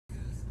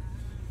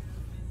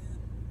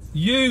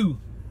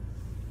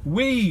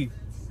we,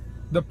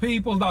 the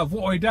people that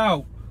voted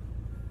out,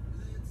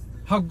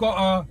 have got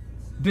a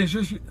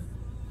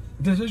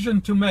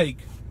decision to make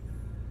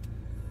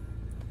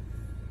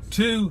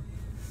to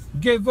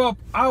give up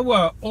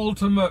our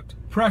ultimate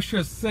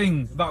precious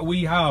thing that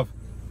we have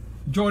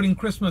during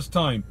Christmas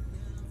time.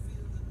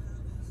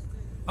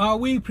 Are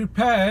we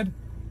prepared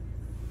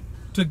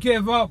to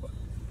give up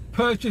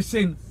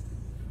purchasing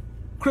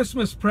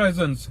Christmas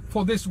presents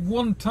for this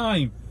one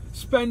time,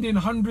 spending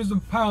hundreds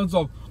of pounds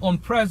on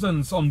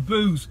presents, on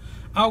booze?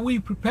 Are we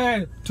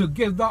prepared to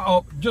give that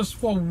up just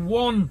for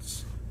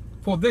once,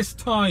 for this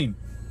time,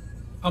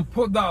 and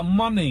put that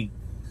money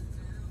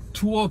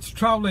towards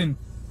traveling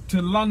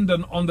to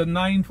London on the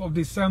 9th of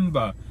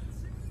December?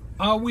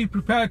 Are we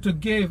prepared to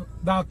give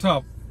that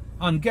up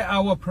and get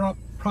our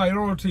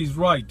priorities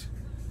right?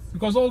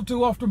 Because all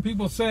too often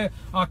people say,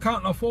 I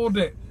can't afford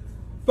it.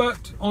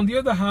 But on the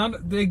other hand,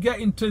 they get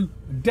into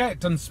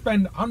debt and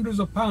spend hundreds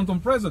of pounds on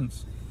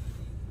presents.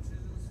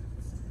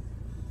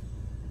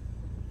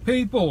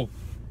 People,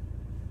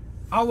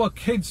 our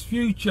kids'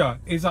 future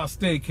is at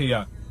stake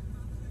here.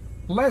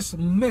 Let's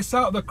miss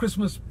out the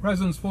Christmas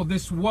presents for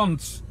this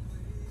once.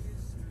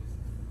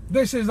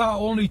 This is our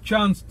only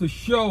chance to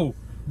show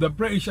the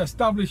British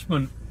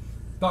establishment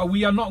that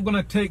we are not going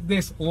to take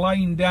this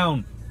lying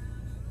down.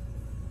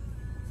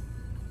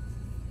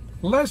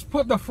 Let's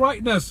put the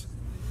frightness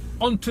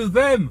onto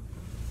them,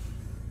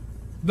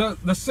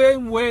 the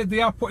same way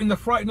they are putting the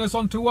frightness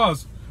onto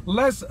us.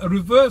 Let's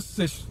reverse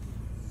this.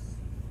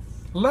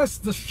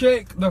 Let's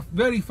shake the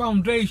very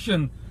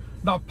foundation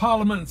that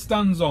Parliament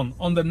stands on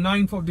the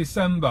 9th of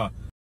December.